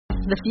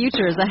The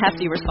future is a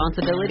hefty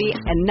responsibility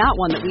and not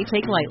one that we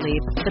take lightly.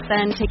 But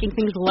then, taking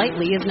things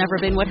lightly has never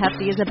been what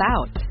Hefty is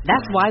about.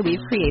 That's why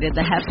we've created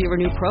the Hefty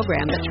Renew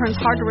program that turns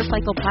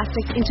hard-to-recycle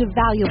plastics into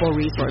valuable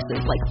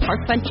resources like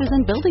park benches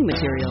and building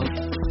materials.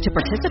 To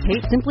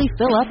participate, simply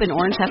fill up an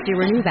orange Hefty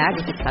Renew bag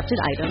with accepted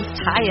items,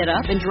 tie it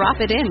up, and drop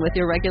it in with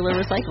your regular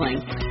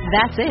recycling.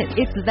 That's it.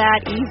 It's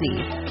that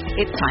easy.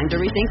 It's time to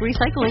rethink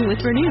recycling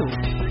with Renew.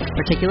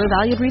 Particular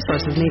valued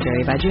resources may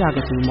vary by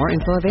geography. More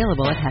info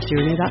available at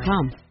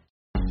heftyrenew.com.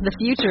 The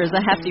future is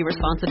a hefty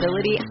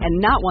responsibility and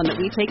not one that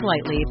we take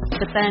lightly.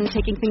 But then,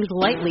 taking things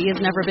lightly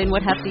has never been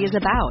what Hefty is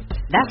about.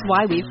 That's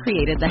why we've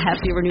created the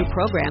Hefty Renew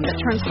program that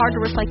turns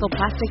hard-to-recycle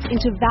plastics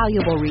into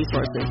valuable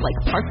resources like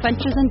park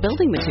benches and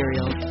building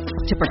materials.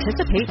 To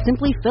participate,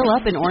 simply fill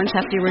up an orange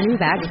Hefty Renew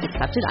bag with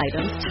accepted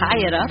items,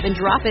 tie it up, and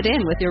drop it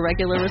in with your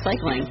regular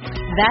recycling.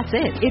 That's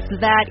it. It's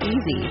that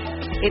easy.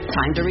 It's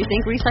time to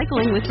rethink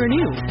recycling with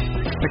Renew.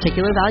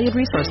 Particular valued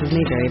resources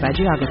may vary by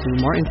geography.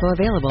 More info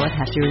available at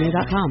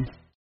heftyrenew.com.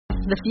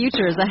 The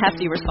future is a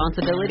hefty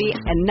responsibility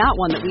and not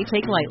one that we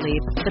take lightly.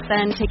 But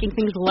then, taking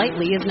things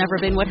lightly has never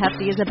been what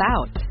Hefty is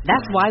about.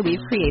 That's why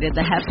we've created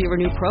the Hefty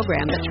Renew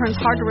program that turns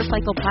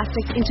hard-to-recycle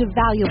plastics into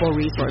valuable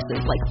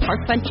resources like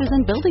park benches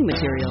and building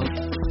materials.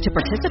 To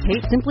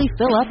participate, simply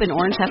fill up an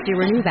orange Hefty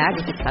Renew bag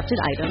with accepted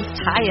items,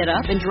 tie it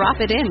up, and drop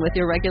it in with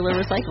your regular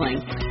recycling.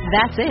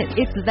 That's it.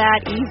 It's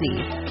that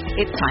easy.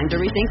 It's time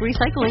to rethink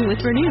recycling with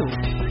Renew.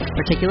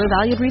 Particular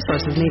valued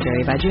resources may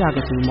vary by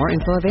geography. More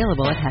info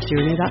available at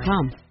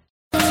heftyrenew.com.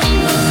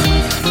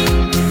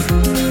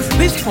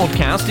 This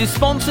podcast is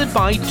sponsored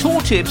by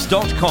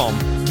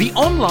TourTips.com, the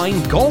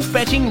online golf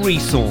betting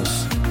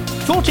resource.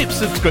 TourTips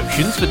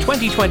subscriptions for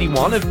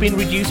 2021 have been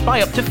reduced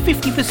by up to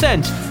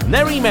 50%, and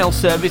their email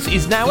service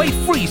is now a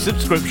free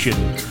subscription.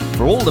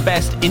 For all the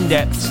best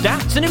in-depth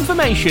stats and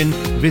information,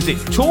 visit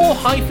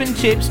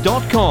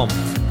Tour-Tips.com,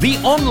 the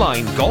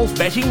online golf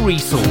betting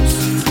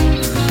resource.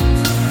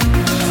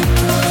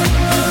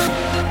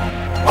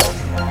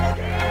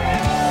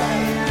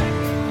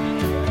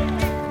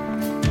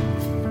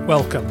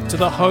 Welcome to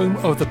the home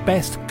of the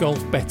best golf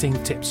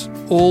betting tips.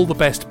 All the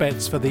best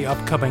bets for the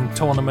upcoming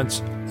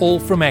tournaments, all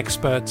from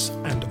experts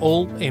and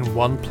all in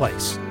one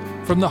place.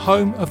 From the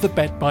home of the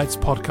BetBites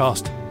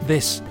podcast,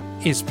 this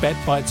is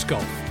BetBites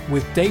Golf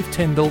with Dave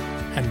Tyndall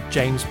and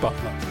James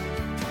Butler.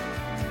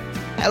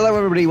 Hello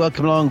everybody,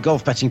 welcome along,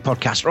 Golf Betting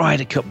Podcast,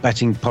 Ryder Cup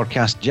Betting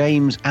Podcast.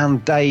 James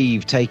and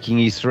Dave taking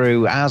you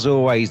through, as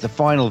always, the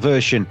final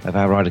version of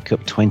our Ryder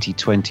Cup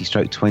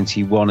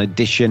 2020/21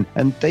 edition.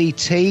 And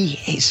DT,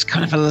 it's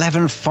kind of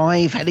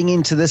 11-5 heading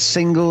into the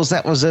singles.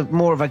 That was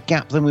more of a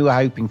gap than we were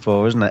hoping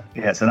for, isn't it?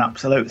 Yeah, it's an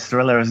absolute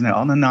thriller, isn't it?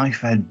 On a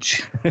knife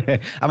edge.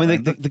 I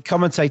mean, the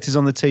commentators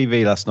on the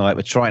TV last night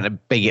were trying to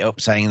big it up,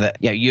 saying that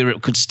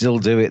Europe could still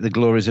do it, the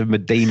glories of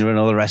Medina and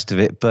all the rest of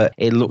it, but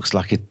it looks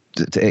like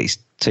it's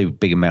too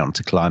big a mountain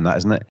to climb, that,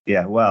 isn't it?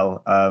 Yeah,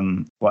 well,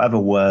 whatever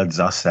words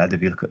are said,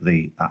 if you look at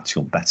the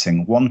actual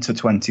betting,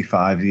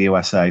 1-25 the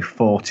USA,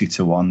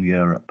 40-1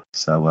 Europe.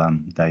 So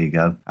there you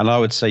go. And I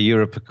would say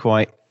Europe are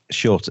quite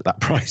short at that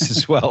price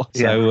as well.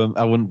 So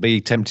I wouldn't be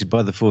tempted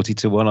by the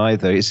 40-1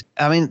 either.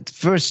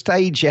 For a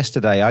stage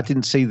yesterday, I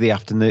didn't see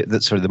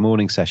the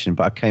morning session,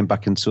 but I came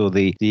back and saw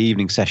the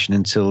evening session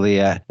until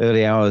the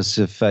early hours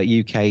of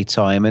UK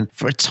time. And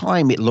for a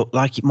time, it looked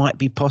like it might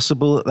be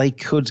possible that they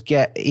could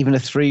get even a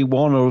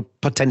 3-1 or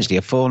potentially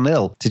a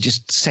 4-0 to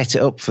just set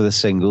it up for the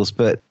singles.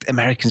 But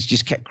Americans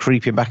just kept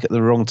creeping back at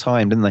the wrong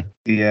time, didn't they?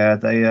 Yeah,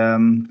 they a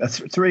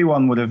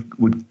 3-1 would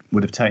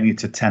have taken you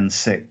to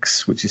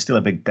 10-6, which is still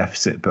a big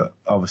deficit, but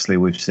obviously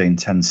we've seen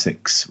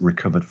 10-6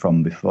 recovered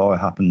from before. It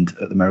happened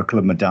at the Miracle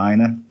of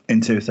Medina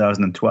in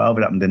 2012.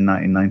 It happened in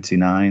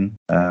 1999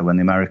 when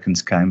the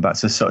Americans came back.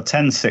 So sort of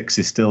 10-6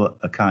 is still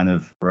a kind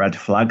of red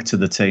flag to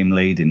the team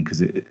leading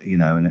because it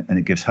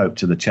gives hope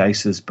to the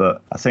chasers.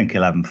 But I think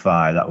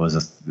 11-5 that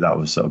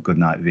was sort of good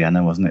night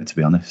Vienna, wasn't it? To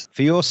be honest.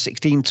 For your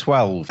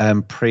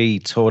 16-12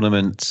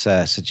 pre-tournament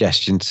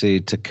suggestion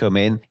to come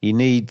in, you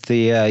need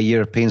the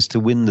Europeans to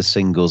win the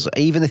singles.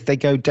 Even if they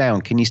go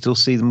down, can you still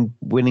see them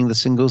winning the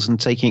singles and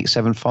taking it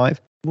 7-5?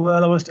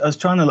 Well, I was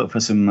trying to look for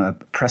some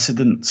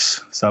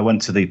precedents, so I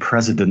went to the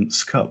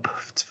President's Cup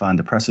to find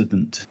a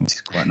precedent, which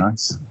is quite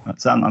nice. I'm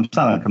sounding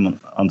like I'm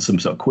on some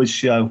sort of quiz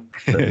show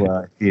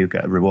where you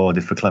get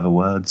rewarded for clever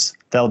words.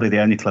 They'll be the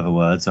only clever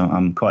words.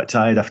 I'm quite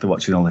tired after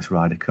watching all this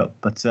Ryder Cup.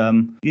 But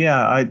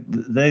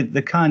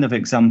the kind of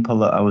example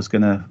that I was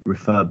going to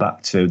refer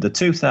back to, the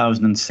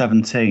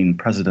 2017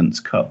 President's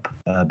Cup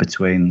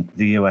between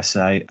the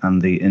USA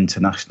and the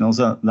Internationals.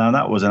 Now,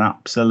 that was an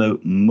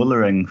absolute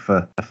mullering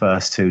for the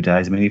first 2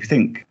 days. I mean, if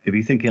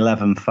you think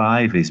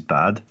 11-5 is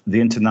bad, the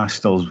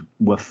Internationals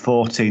were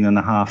 14.5,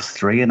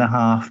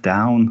 3.5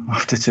 down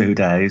after 2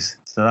 days.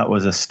 So that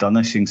was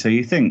astonishing. So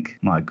you think,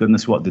 my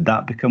goodness, what did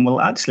that become? Well,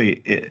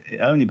 actually,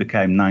 it only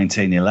became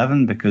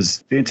 19-11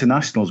 because the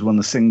Internationals won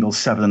the singles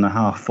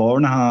 7.5,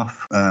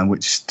 4.5,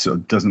 which sort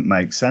of doesn't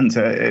make sense.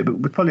 It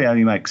would probably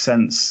only make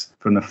sense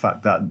from the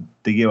fact that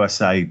the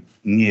USA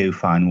knew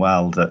fine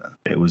well that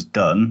it was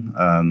done.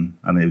 I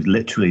mean, it was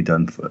literally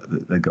done.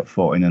 They got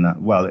 14 and a,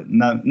 well,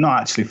 no, not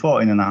actually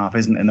 14 and a half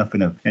isn't enough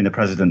in the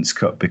President's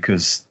Cup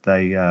because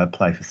they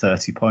play for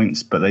 30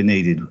 points, but they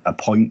needed a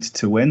point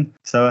to win.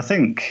 So I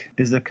think,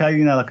 is there,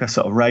 like a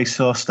sort of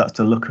racehorse starts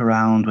to look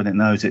around when it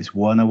knows it's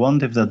won? I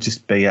wonder if there'll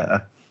just be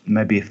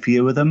maybe a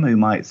few of them who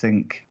might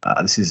think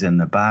this is in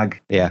the bag.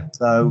 Yeah.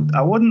 So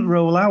I wouldn't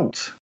rule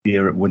out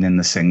Europe winning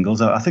the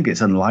singles. I think it's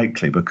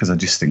unlikely because I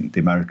just think the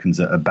Americans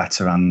are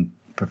better and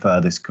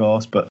prefer this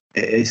course, but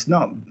it's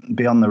not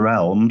beyond the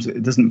realms.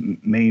 It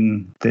doesn't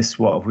mean this,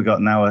 what have we got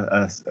now,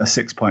 a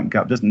 6-point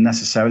gap doesn't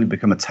necessarily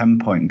become a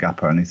 10-point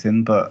gap or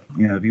anything. But,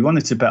 if you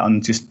wanted to bet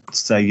on just,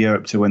 say,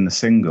 Europe to win the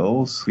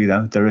singles,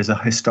 there is a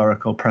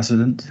historical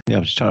precedent. Yeah,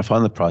 I'm just trying to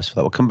find the price for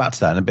that. We'll come back to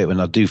that in a bit when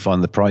I do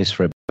find the price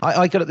for it.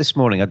 I got it this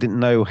morning. I didn't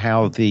know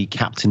how the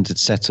captains had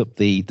set up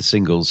the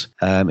singles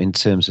in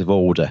terms of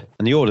order.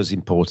 And the order's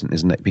important,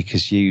 isn't it?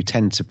 Because you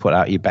tend to put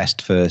out your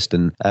best first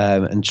and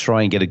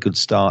try and get a good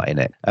start in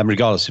it.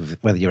 Regardless of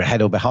whether you're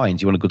ahead or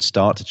behind, you want a good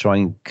start to try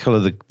and colour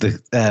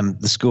the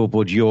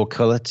scoreboard your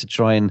colour, to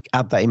try and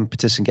add that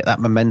impetus and get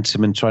that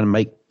momentum and try and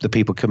make the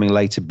people coming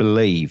later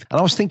believe. And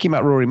I was thinking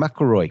about Rory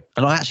McIlroy,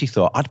 and I actually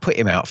thought I'd put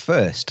him out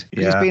first.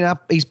 Yeah.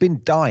 He's been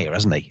dire,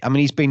 hasn't he? I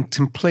mean, he's been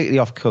completely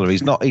off colour.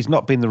 He's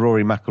not been the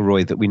Rory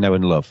McIlroy that we know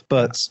and love.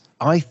 But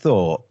I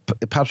thought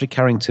Patrick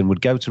Carrington would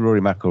go to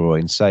Rory McIlroy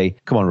and say,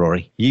 come on,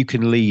 Rory, you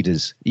can lead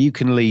us. You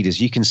can lead us.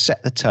 You can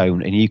set the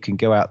tone and you can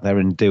go out there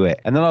and do it.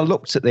 And then I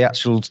looked at the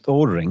actual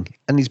ordering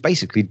and he's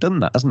basically done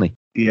that, hasn't he?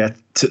 Yeah,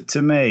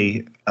 to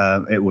me,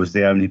 it was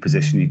the only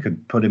position you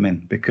could put him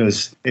in,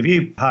 because if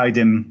you hide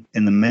him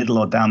in the middle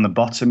or down the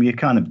bottom, you're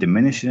kind of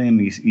diminishing him.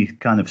 You're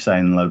kind of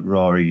saying, look,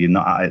 Rory, you're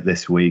not at it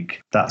this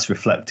week. That's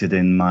reflected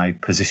in my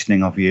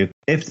positioning of you.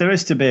 If there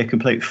is to be a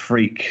complete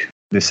freak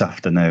this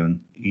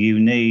afternoon, you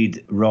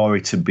need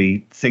Rory to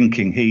be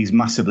thinking he's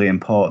massively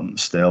important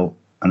still.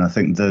 And I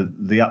think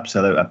the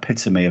absolute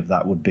epitome of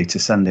that would be to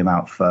send him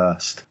out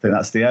first. I think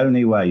that's the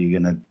only way you're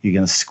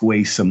gonna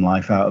squeeze some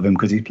life out of him,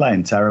 because he's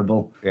playing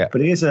terrible. Yeah.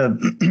 But he is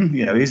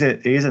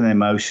he's an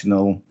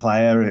emotional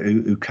player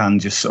who can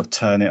just sort of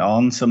turn it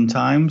on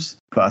sometimes.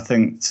 But I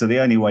think so. The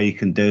only way you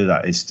can do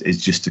that is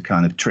just to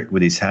kind of trick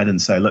with his head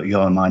and say, "Look,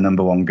 you're my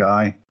number one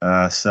guy."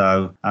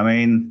 So I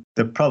mean,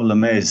 the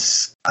problem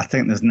is, I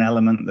think there's an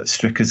element that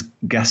Stricker's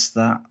guessed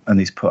that, and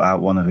he's put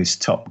out one of his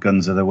top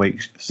guns of the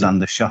week,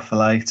 Xander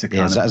Schauffele.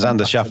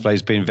 Xander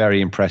Schauffele's been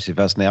very impressive,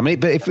 hasn't he? I mean,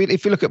 but if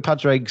we look at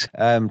Padraig's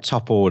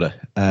top order,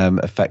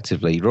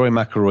 effectively, Rory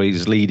McIlroy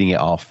is leading it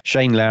off.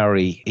 Shane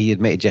Lowry, he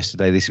admitted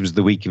yesterday this was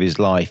the week of his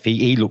life.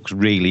 He looks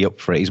really up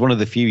for it. He's one of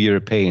the few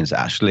Europeans that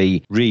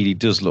actually really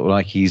does look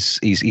like he's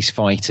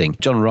fighting.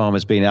 John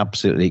Rahmer's been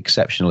absolutely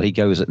exceptional. He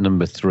goes at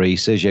number 3.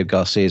 Sergio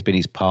Garcia's been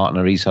his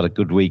partner. He's had a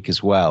good week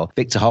as well.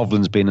 Victor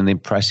Hovland's been an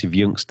impressive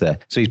youngster.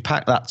 So he's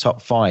packed that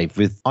top 5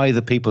 with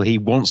either people he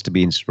wants to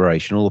be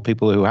inspirational or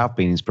people who have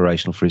been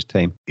inspirational for his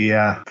team.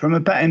 Yeah. From a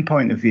betting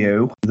point of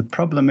view, the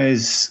problem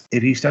is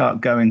if you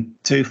start going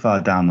too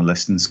far down the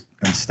list and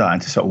starting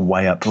to sort of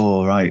weigh up,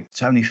 Tony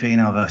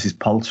Finau versus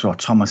Poulter or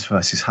Thomas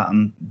versus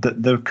Hatton,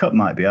 the cut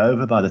might be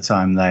over by the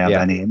time they have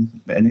any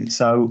in it.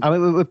 So, I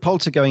mean, with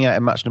Poulter going out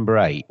in match number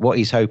 8, what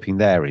he's hoping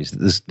there is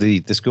that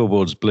the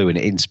scoreboard's blue and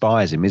it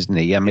inspires him, isn't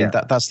he? I mean,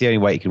 that's the only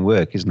way it can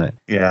work, isn't it?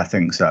 Yeah, I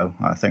think so.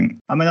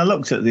 I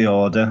looked at the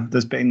order.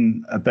 There's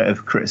been a bit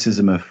of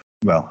criticism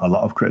a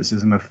lot of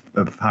criticism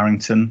of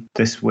Harrington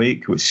this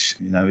week, which,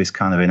 is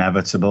kind of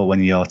inevitable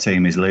when your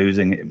team is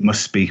losing. It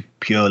must be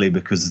purely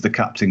because the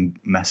captain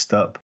messed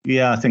up.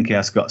 Yeah, I think he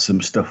has got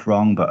some stuff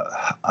wrong, but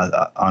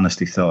I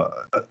honestly thought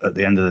at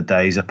the end of the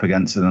day, he's up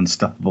against an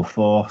unstoppable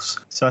force.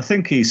 So I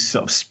think he's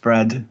sort of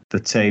spread the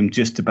team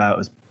just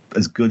about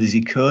as good as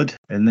he could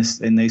in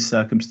these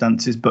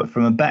circumstances. But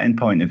from a betting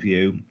point of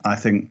view, I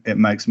think it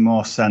makes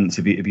more sense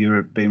if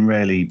you've been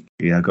really,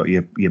 got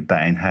your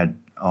betting head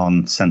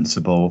on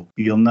sensible.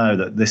 You'll know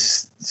that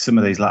some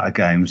of these latter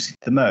games,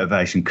 the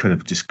motivation could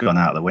have just gone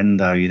out the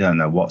window. You don't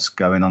know what's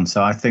going on.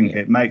 So I think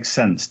it makes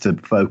sense to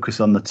focus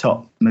on the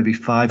top maybe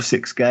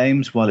 5-6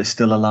 games while it's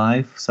still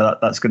alive. So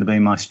that's going to be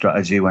my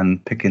strategy when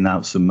picking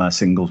out some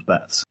singles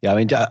bets. Yeah, I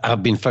mean,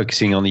 I've been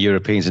focusing on the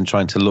Europeans and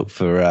trying to look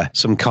for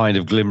some kind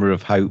of glimmer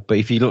of hope. But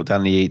if you look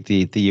down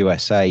the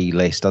USA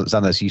list,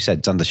 as you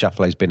said, Xander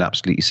Schauffele's been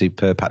absolutely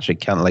superb. Patrick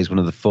Cantlay's one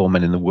of the 4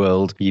 men in the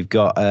world. You've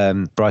got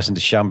Bryson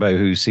DeChambeau,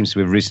 who seems to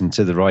have risen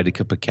to the Ryder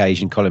Cup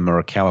occasion. Colin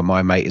Morikawa,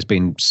 my mate, has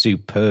been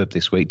superb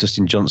this week.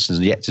 Dustin Johnson's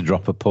yet to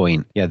drop a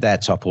point. Yeah, their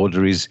top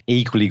order is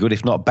equally good,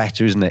 if not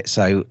better, isn't it?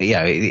 So,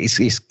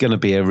 it's going to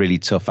be a really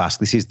tough ask.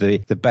 This is the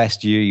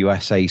best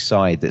USA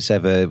side that's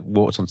ever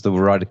walked onto the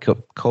Ryder Cup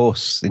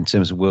course in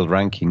terms of world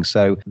ranking.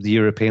 So the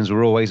Europeans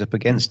were always up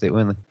against it,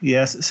 weren't they?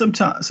 Yes,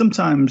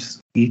 sometimes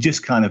you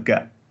just kind of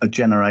get a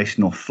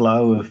generational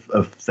flow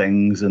of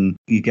things, and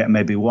you get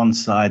maybe one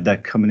side they're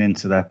coming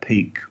into their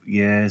peak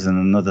years and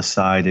another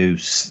side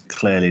who's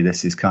clearly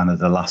this is kind of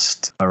the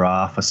last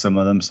hurrah for some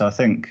of them. So I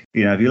think,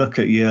 if you look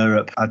at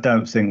Europe, I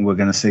don't think we're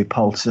going to see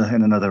Poulter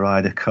in another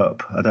Ryder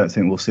Cup. I don't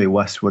think we'll see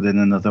Westwood in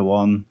another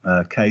one.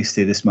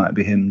 Casey, this might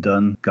be him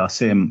done.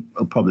 Garcia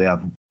will probably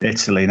have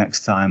Italy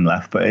next time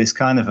left, but it's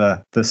kind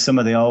of there's some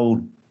of the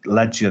old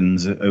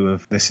legends who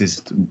have, this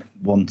is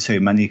one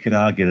too many. You could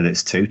argue that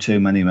it's too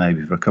many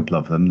maybe for a couple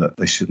of them, that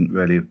they shouldn't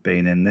really have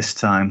been in this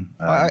time.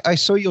 I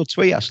saw your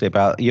tweet actually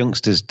about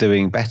youngsters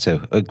doing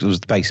better. It was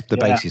the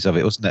basis of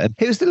it, wasn't it? And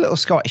who's the little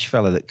Scottish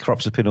fella that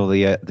crops up in all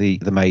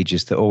the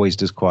majors that always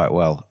does quite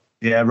well?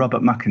 Yeah,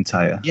 Robert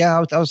McIntyre.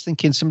 Yeah, I was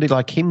thinking somebody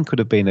like him could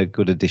have been a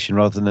good addition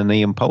rather than an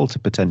Ian Poulter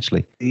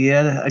potentially.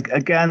 Yeah,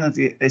 again,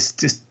 it's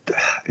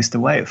the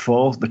way it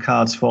falls. The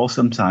cards fall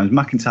sometimes.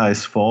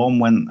 McIntyre's form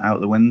went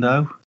out the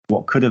window.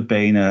 What could have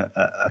been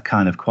a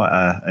kind of quite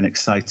an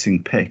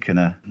exciting pick and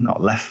a not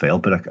left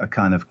field, but a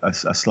kind of a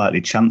slightly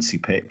chancy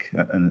pick,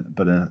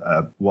 but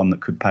a one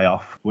that could pay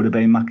off would have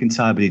been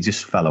McIntyre, but he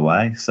just fell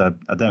away. So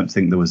I don't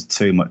think there was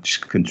too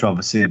much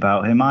controversy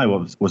about him. I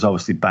was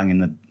obviously banging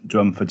the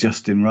drum for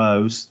Justin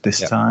Rose this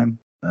time.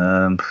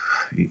 I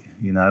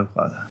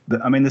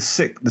mean, the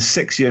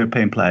six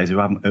European players who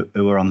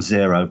are on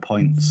 0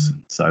 points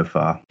so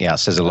far. Yeah, it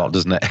says a lot,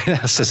 doesn't it?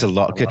 That says a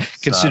lot,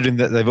 considering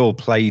that they've all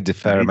played a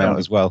fair amount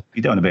as well.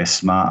 You don't want to be a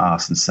smart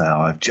arse and say,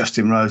 if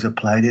Justin Rose had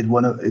played, he'd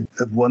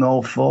won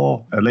all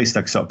 4. At least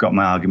I sort of got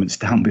my arguments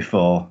down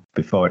before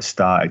it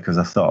started, because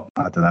I thought,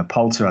 I don't know,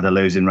 Poulter had a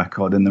losing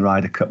record in the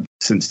Ryder Cup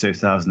since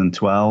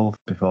 2012.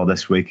 Before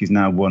this week, he's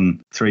now won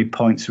 3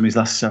 points from his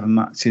last 7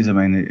 matches. I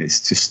mean,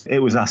 it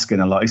was asking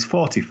a lot. He's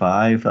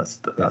 45.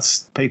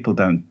 That's people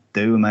don't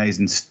do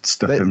amazing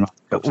stuff in Ryder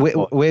Cup.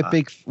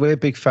 We're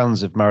big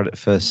fans of Married at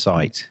First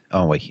Sight,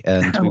 aren't we?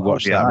 And we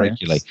watch that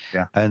regularly.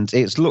 Yeah. And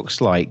it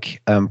looks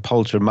like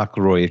Poulter and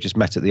McIlroy have just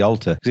met at the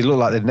altar. They look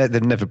like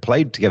they've never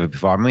played together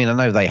before. I mean, I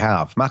know they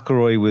have.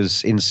 McIlroy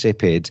was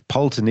insipid.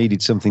 Poulter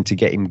needed something to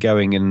get him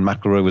going, and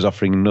McIlroy was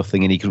offering him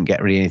nothing, and he couldn't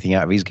get really anything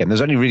out of his game.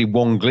 There's only really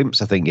one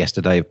glimpse, I think,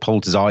 yesterday of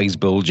Poulter's eyes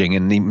bulging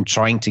and him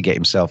trying to get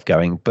himself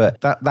going.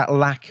 But that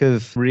lack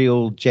of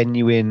real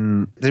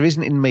genuine, there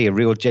isn't in me a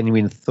real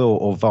genuine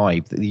thought or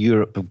vibe that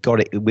Europe have got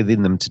it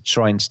within them to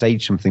try and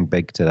stage something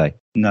big today.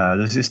 No,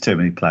 there's just too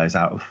many players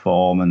out of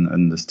form,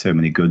 and there's too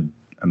many good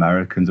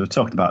Americans. We're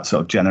talking about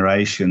sort of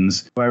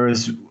generations,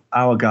 whereas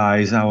our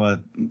guys,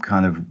 our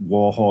kind of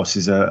war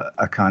horses are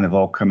kind of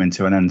all coming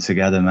to an end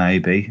together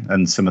maybe,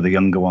 and some of the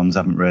younger ones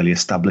haven't really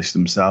established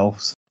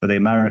themselves. For the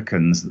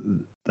Americans,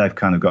 they've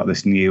kind of got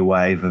this new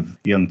wave of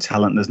young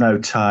talent. There's no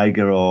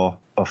Tiger or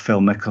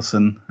Phil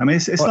Mickelson. I mean,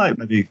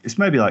 it's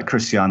maybe like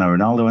Cristiano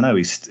Ronaldo. I know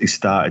he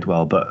started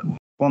well, but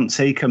once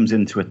he comes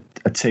into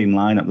a team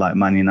lineup like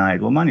Man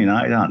United, well, Man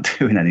United aren't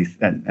doing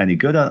any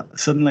good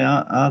suddenly,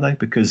 are they?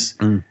 Because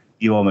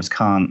you almost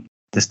can't.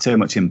 There's too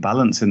much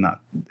imbalance in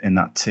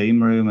that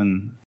team room.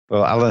 And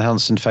well, Alan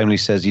Hansen famously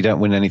says you don't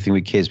win anything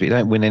with kids, but you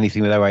don't win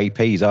anything with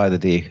OAPs either,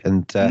 do you?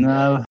 And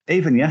no,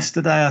 even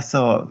yesterday, I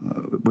thought,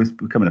 we're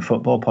becoming a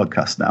football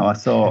podcast now.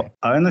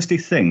 I honestly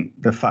think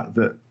the fact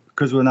that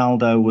because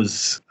Ronaldo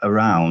was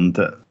around,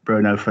 that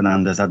Bruno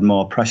Fernandes had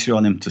more pressure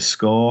on him to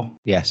score.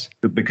 Yes.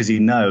 Because he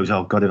knows,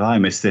 oh God, if I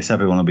miss this,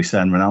 everyone will be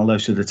saying Ronaldo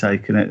should have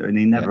taken it. And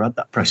he never had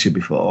that pressure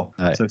before.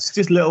 Right. So it's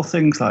just little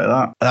things like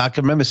that. I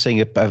can remember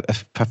seeing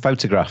a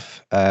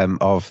photograph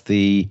of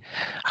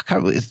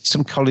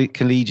some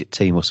collegiate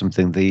team or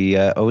something.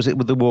 Or was it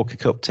with the Walker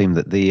Cup team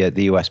that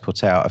the US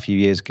put out a few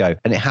years ago?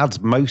 And it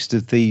had most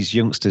of these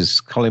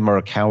youngsters, Colin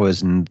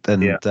Morikawa's, and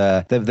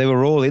they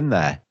were all in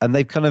there. And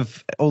they've kind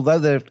of,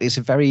 although it's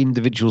a very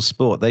individual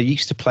sport, they're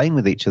used to playing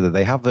with each other.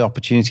 They have the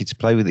opportunity to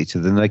play with each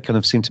other, and they kind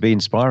of seem to be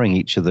inspiring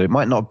each other. It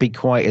might not be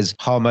quite as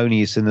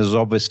harmonious and as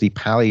obviously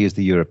pally as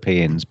the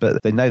Europeans,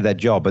 but they know their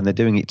job and they're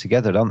doing it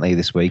together, aren't they,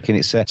 this week? And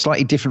it's a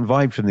slightly different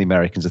vibe from the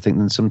Americans, I think,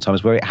 than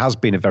sometimes where it has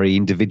been a very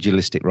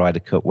individualistic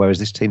Ryder Cup, whereas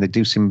this team, they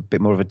do seem a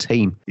bit more of a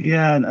team.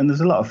 Yeah, and there's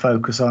a lot of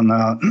focus on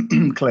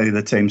clearly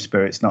the team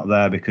spirit's not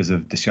there because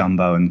of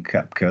DeChambeau and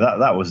Koepka.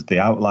 That was the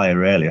outlier,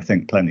 really. I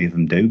think plenty of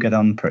them do get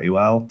on pretty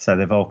well, so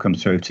they've all come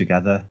through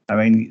together. I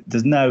mean,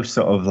 there's no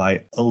sort of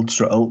like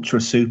ultra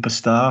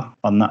superstar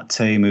on that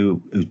team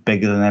who's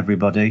bigger than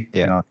everybody.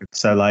 Yeah. You know?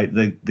 So like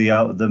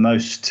the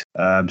most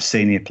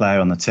senior player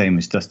on the team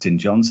is Dustin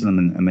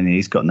Johnson. I mean,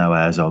 he's got no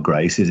airs or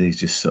graces. He's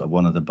just sort of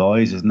one of the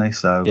boys, isn't he?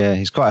 So yeah,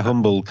 he's quite a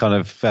humble kind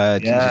of.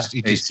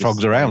 He just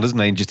trogs around, doesn't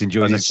he? And just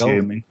enjoys his golf.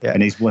 Yeah.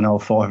 And he's won all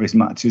 4 of his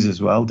matches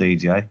as well,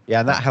 DJ.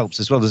 Yeah, and that helps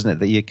as well, doesn't it?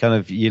 That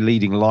your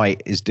leading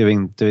light is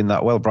doing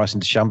that well.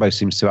 Bryson DeChambeau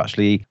seems to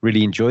actually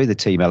really enjoy the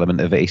team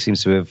element of it. He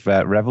seems to have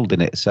revelled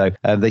in it. So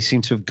they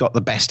seem to have got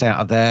the best out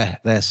of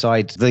their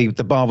side.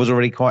 The bar was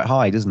already quite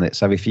high, doesn't it?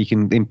 So if you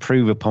can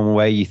improve upon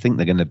where you think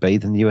they're going to be,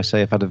 then the USA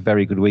have had a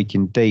very good week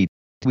indeed.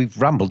 We've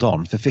rambled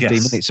on for 15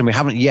 minutes and we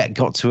haven't yet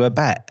got to a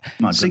bet.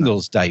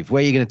 Singles, Dave,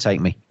 where are you going to take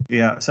me?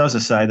 Yeah, so as I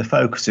say, the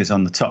focus is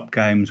on the top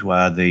games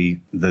where the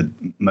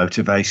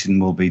motivation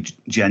will be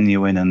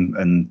genuine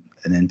and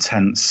and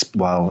intense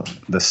while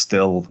there's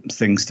still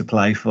things to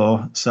play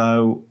for.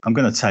 So I'm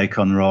going to take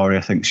on Rory.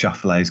 I think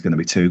Schauffele is going to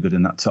be too good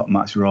in that top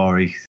match.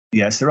 Rory,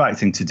 yeah, it's the right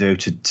thing to do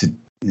to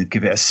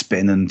give it a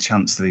spin and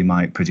chance that he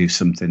might produce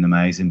something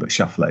amazing. But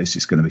Schauffele is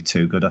just going to be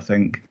too good, I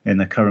think, in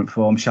the current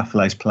form.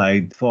 Schauffele's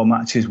played 4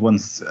 matches, he's won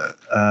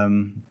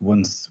 3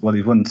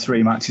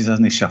 matches,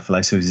 hasn't he,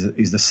 Schauffele? So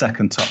he's the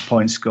second top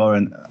point scorer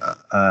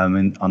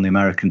on the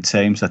American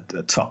team, so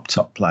a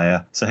top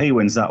player. So he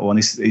wins that one.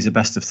 He's a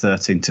best of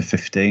 13 to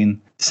 15.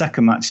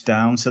 Second match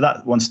down, so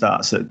that one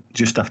starts at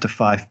just after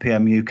 5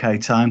 p.m. UK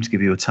time to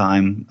give you a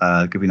time,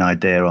 give you an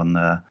idea on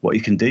what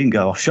you can do. You can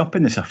go off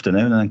shopping this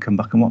afternoon and then come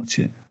back and watch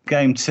it.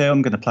 Game 2,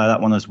 I'm going to play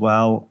that one as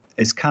well.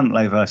 It's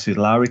Cantlay versus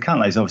Lowry.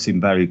 Cantlay's obviously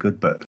been very good,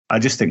 but I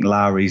just think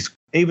Lowry's,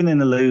 even in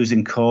the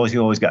losing cause,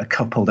 you always get a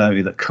couple, don't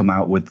you, that come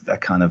out with a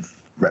kind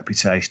of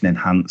reputation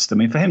enhanced. I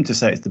mean, for him to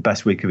say it's the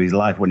best week of his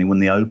life when he won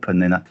the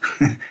Open in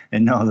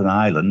Northern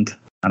Ireland,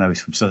 I know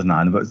he's from Southern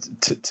Ireland,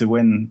 but to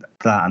win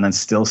that and then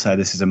still say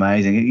this is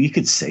amazing, you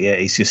could see it.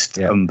 He's just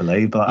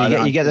unbelievable.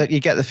 You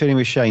get the feeling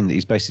with Shane that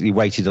he's basically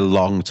waited a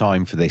long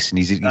time for this, and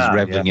he's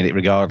reveling in it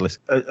regardless.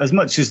 As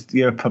much as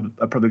you're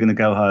probably going to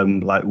go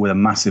home like with a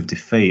massive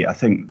defeat, I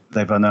think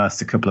they've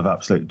unearthed a couple of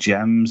absolute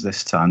gems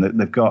this time.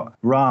 They've got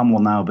Rahm will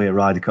now be a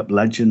Ryder Cup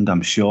legend,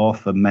 I'm sure,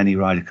 for many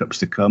Ryder Cups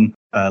to come.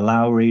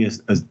 Lowry,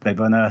 as they've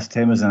unearthed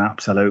him as an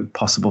absolute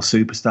possible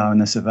superstar in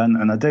this event.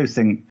 And I do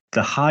think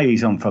the high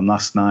he's on from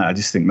last night, I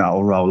just think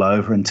that'll roll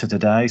over into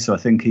today. So I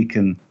think he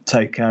can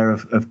take care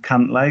of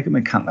Cantlay. I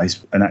mean,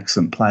 Cantlay's an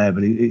excellent player,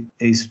 but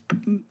he's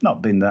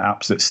not been the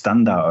absolute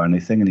standout or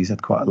anything, and he's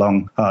had quite a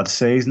long, hard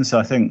season. So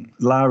I think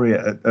Lowry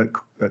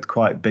at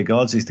quite big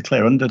odds. He's the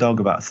clear underdog,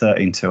 about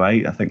 13 to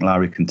 8. I think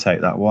Lowry can take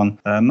that one.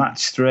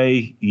 Match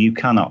 3, you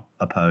cannot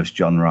oppose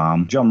Jon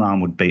Rahm. Jon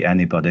Rahm would beat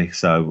anybody.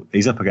 So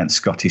he's up against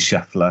Scotty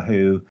Scheffler,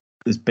 who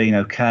has been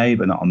okay,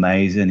 but not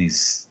amazing.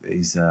 He's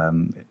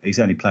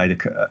only played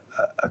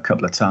a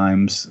couple of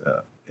times.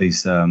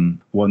 He's won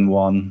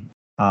one,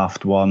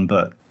 halved one,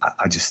 but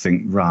I just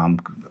think Rahm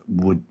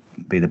would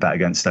be the bet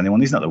against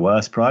anyone. He's not the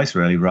worst price,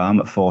 really. Rahm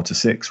at 4 to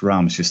 6.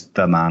 Rahm's just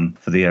the man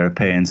for the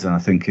Europeans, and I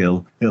think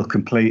he'll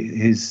complete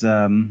his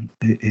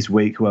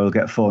week where he'll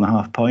get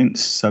 4.5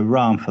 points. So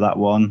Rahm for that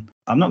one.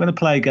 I'm not going to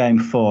play game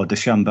 4,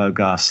 DeChambeau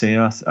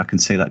Garcia. I can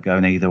see that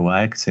going either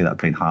way. I can see that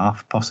being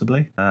half,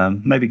 possibly.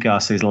 Maybe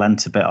Garcia's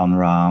lent a bit on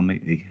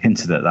Rahm. He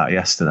hinted at that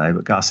yesterday,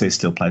 but Garcia's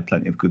still played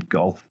plenty of good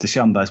golf.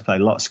 DeChambeau's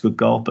played lots of good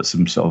golf, but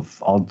some sort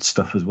of odd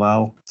stuff as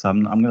well. So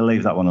I'm going to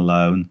leave that one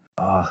alone.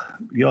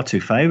 Your 2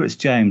 favourites,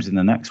 James, in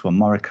the next one,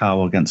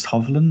 Morikawa against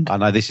Hovland. I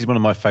know, this is one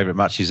of my favourite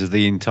matches of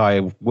the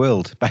entire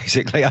world,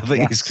 basically. I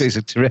think it's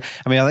a terrific.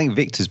 I mean, I think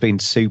Victor's been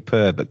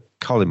superb, but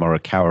Colin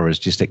Morikawa is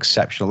just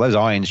exceptional. Those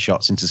iron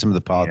shots into some of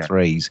the par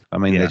threes, I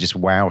mean, they're just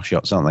wow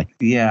shots, aren't they?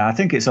 Yeah, I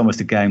think it's almost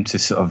a game to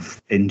sort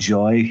of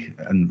enjoy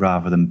and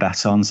rather than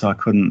bet on. So I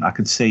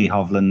could see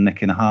Hovland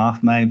nicking a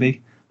half,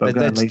 maybe. But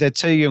they're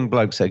 2 young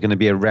blokes that are going to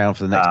be around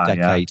for the next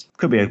decade.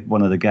 Could be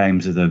one of the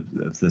games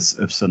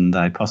of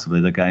Sunday,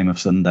 possibly the game of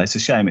Sunday. It's a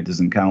shame it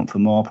doesn't count for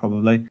more,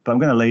 probably. But I'm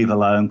going to leave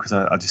alone because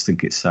I just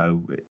think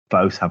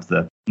both have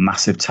the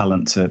massive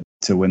talent to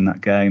win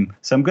that game.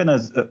 So I'm going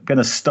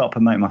to stop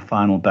and make my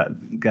final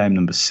bet, game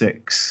number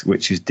 6,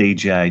 which is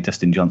DJ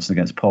Dustin Johnson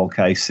against Paul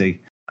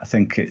Casey. I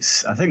think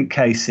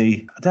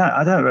Casey.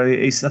 I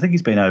think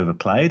he's been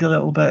overplayed a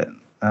little bit.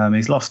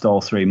 He's lost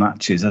all 3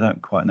 matches. I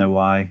don't quite know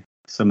why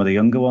some of the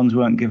younger ones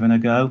weren't given a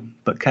go.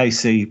 But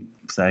Casey,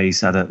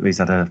 he's had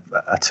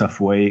a tough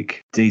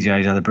week.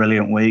 DJ's had a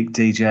brilliant week.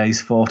 DJ's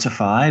 4 to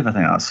 5. I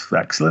think that's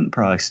excellent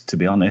price, to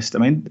be honest. I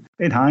mean,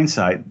 in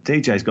hindsight,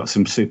 DJ's got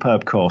some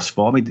superb course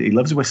form. He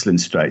loves Whistling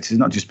Straits. It's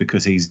not just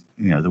because he's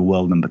the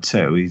world number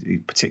 2. He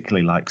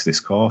particularly likes this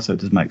course, so it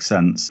does make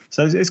sense.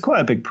 So it's quite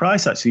a big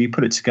price, actually. You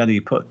put it together,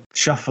 you put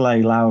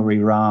Schauffele, Lowry,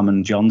 Rahm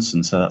and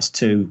Johnson, so that's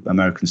 2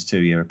 Americans,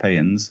 2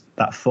 Europeans.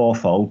 That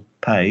fourfold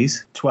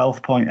pays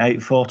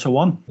 12.84 to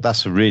 1.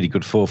 That's a really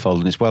good fourfold,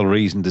 and it's well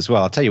reasoned as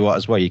well. I'll tell you what,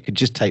 as well, you could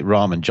just take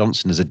Rahm and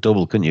Johnson as a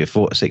double, couldn't you?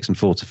 4 to 6 and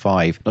 4 to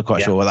 5. Not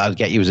quite sure what that would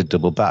get you as a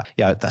double, but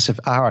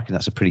I reckon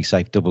that's a pretty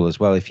safe double as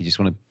well if you just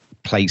want to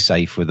play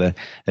safe with a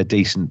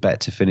decent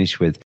bet to finish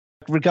with.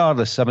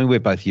 Regardless, I mean, we're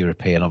both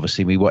European,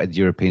 obviously. We wanted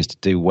Europeans to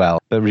do well.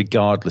 But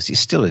regardless, it's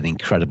still an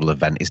incredible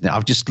event, isn't it?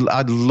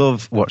 I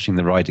love watching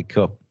the Ryder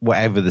Cup,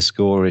 whatever the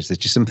score is. There's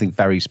just something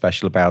very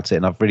special about it.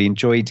 And I've really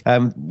enjoyed,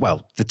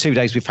 the 2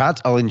 days we've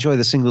had. I'll enjoy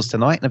the singles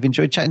tonight. And I've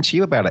enjoyed chatting to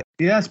you about it.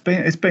 Yeah,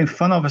 it's been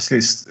fun. Obviously,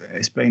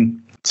 it's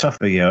been tough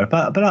for Europe.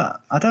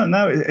 But I don't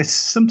know. It's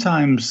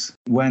sometimes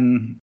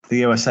when the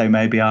USA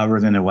maybe are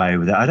running away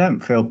with it, I don't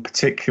feel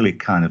particularly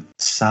kind of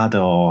sad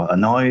or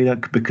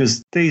annoyed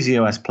because these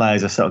US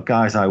players are sort of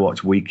guys I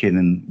watch week in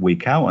and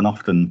week out and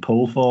often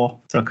pull for.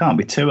 So I can't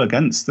be too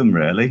against them,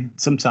 really.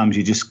 Sometimes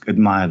you just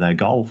admire their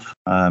golf.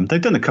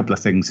 They've done a couple of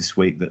things this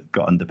week that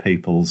got under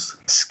people's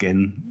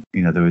skin.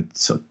 They were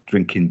sort of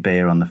drinking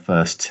beer on the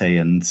first tee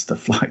and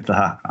stuff like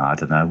that. I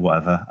don't know,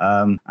 whatever.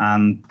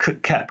 And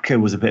Koepka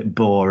was a bit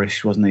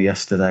boorish, wasn't he,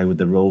 yesterday with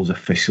the rules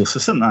official. So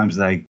sometimes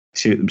they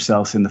shoot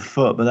themselves in the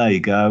foot. But there you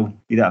go.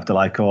 You don't have to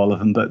like all of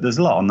them. But there's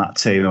a lot on that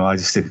team who I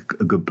just think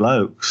are good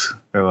blokes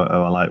who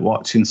I like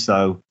watching.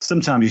 So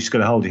sometimes you just got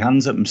to hold your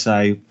hands up and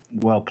say,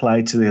 well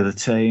played to the other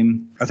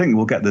team. I think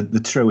we'll get the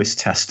truest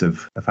test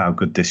of how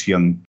good this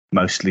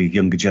mostly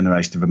younger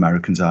generation of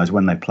Americans are is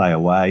when they play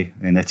away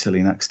in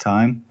Italy next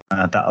time.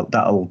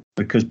 That'll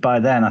because by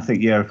then I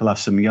think Europe will have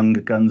some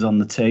younger guns on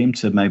the team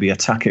to maybe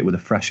attack it with a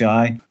fresh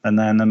eye. And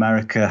then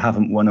America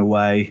haven't won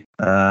away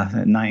in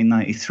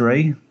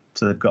 1993.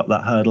 So they've got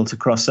that hurdle to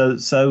cross.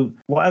 So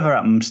whatever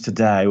happens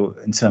today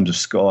in terms of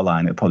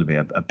scoreline, it'll probably be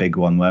a big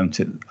one, won't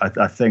it?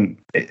 I think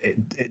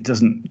it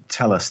doesn't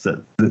tell us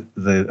that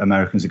the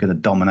Americans are going to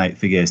dominate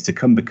for years to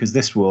come, because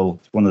this will,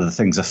 one of the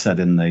things I said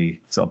in the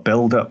sort of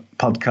build-up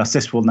podcast,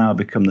 this will now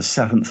become the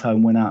 7th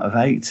home win out of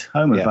 8.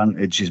 Home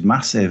advantage is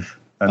massive.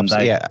 And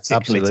they've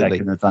particularly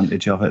taken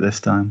advantage of it this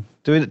time.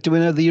 Do we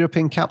know the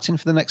European captain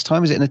for the next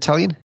time? Is it an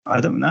Italian?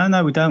 I don't know.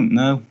 No, we don't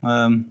know.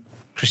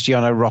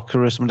 Cristiano Rocca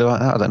or something like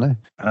that? I don't know.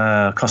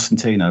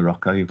 Costantino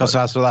Rocca.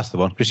 That's the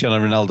one. Cristiano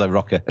Ronaldo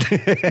Rocca.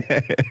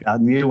 I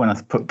knew when I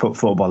put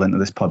football into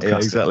this podcast. Yeah,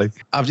 exactly.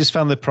 I've just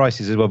found the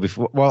prices as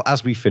well.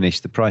 As we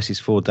finish, the price is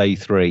for day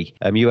 3.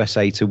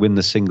 USA to win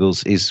the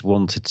singles is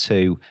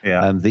 1-2.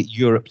 Yeah. The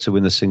Europe to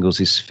win the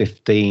singles is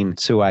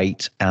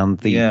 15-8, and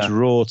the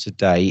draw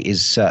today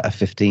is a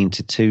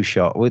 15-2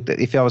 shot.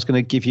 If I was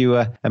going to give you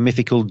a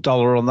mythical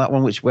dollar on that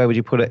one, where would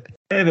you put it?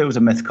 If it was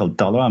a mythical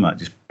dollar, I might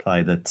just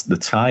play the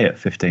tie at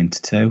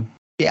 15-2.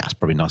 Yeah, that's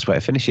probably a nice way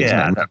to finish it,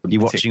 isn't it?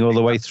 You're watching all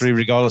the way through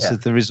regardless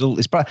of the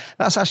result.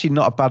 That's actually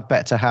not a bad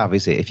bet to have,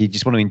 is it? If you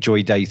just want to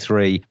enjoy day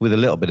 3 with a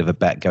little bit of a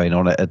bet going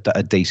on at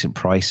a decent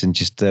price and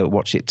just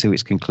watch it to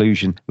its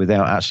conclusion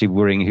without actually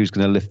worrying who's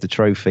going to lift the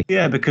trophy.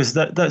 Yeah, because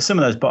some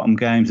of those bottom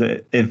games,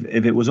 if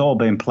it was all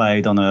being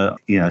played on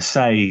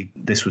say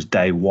this was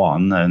day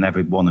 1 and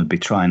everyone would be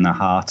trying their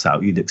heart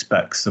out, you'd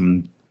expect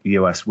some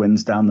US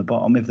wins down the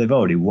bottom. If they've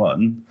already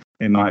won,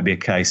 it might be a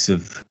case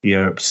of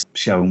Europe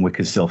showing we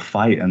can still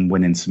fight and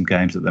winning some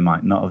games that they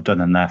might not have done,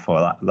 and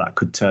therefore that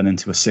could turn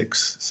into a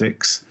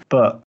 6-6.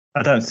 But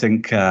I don't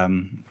think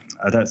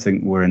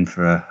we're in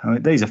for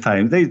these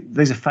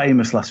are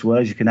famous last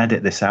words. You can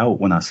edit this out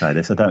when I say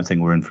this. I don't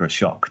think we're in for a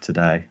shock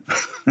today.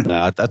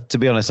 No, to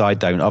be honest, I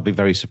don't. I'll be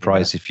very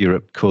surprised if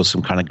Europe caused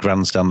some kind of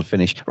grandstand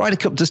finish. Ryder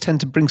Cup does tend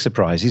to bring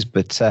surprises,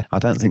 but I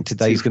don't think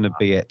today's going to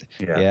be it.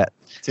 Yeah.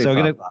 So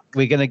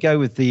we're going to go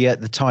with the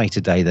tie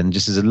today then,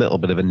 just as a little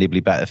bit of a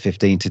nibbly bet of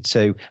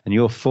 15-2, and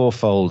your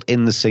fourfold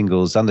in the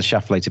singles: Xander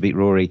Schauffele to beat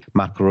Rory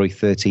McIlroy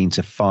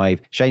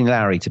 13-5, Shane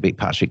Lowry to beat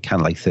Patrick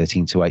Cantlay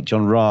 13-8,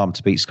 John Rahm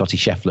to beat Scotty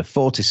Scheffler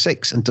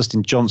 4-6, and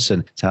Dustin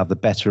Johnson to have the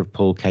better of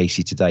Paul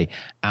Casey today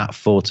at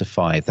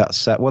 4-5.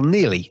 That's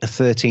nearly a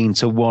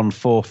 13-1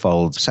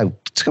 fourfold. So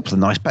it's a couple of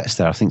nice bets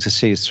there, I think, to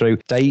see us through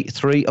day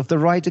 3 of the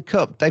Ryder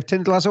Cup. Dave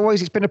Tyndall, as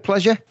always, it's been a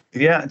pleasure.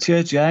 Yeah,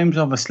 cheers, James.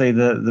 Obviously,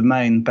 the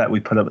main bet we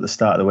put up at the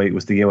start of the week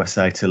was the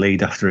USA to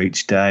lead after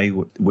each day,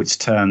 which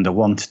turned a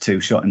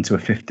 1-2 shot into a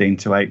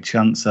 15-8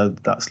 chance. So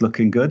that's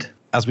looking good.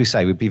 As we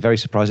say, we'd be very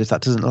surprised if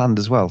that doesn't land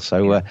as well.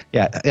 So, I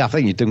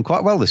think you're doing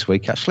quite well this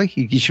week, actually.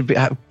 You should be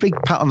a big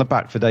pat on the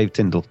back for Dave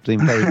Tyndall.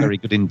 Doing very, very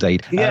good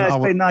indeed. It's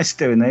been nice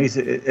doing these.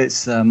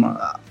 It's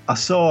I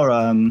saw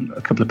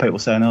a couple of people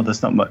saying,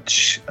 there's not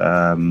much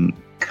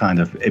kind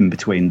of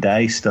in-between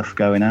day stuff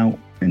going out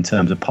in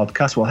terms of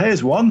podcasts. Well,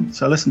 here's one,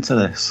 so listen to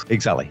this.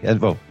 Exactly.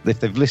 Well,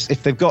 if they've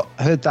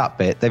heard that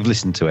bit, they've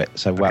listened to it.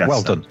 So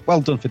well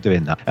done for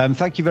doing that.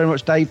 Thank you very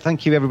much, Dave.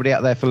 Thank you everybody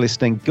out there for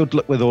listening. Good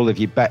luck with all of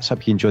your bets.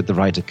 Hope you enjoyed the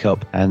Ryder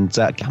Cup, and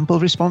gamble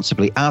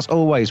responsibly. As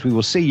always, we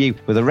will see you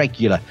with a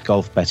regular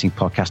golf betting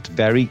podcast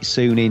very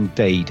soon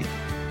indeed.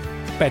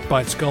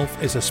 BetBites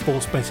Golf is a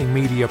sports betting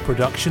media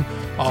production.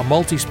 Our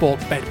multi-sport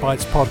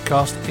BetBites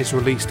podcast is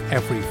released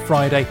every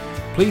Friday.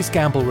 Please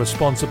gamble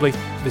responsibly.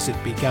 Visit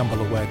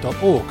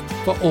begambleaware.org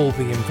for all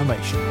the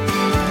information.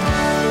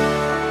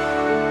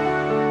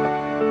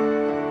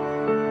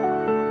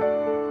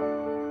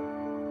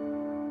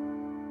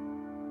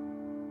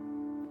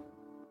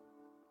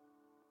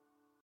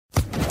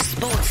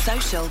 Sports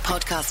Social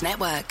Podcast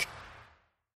Network.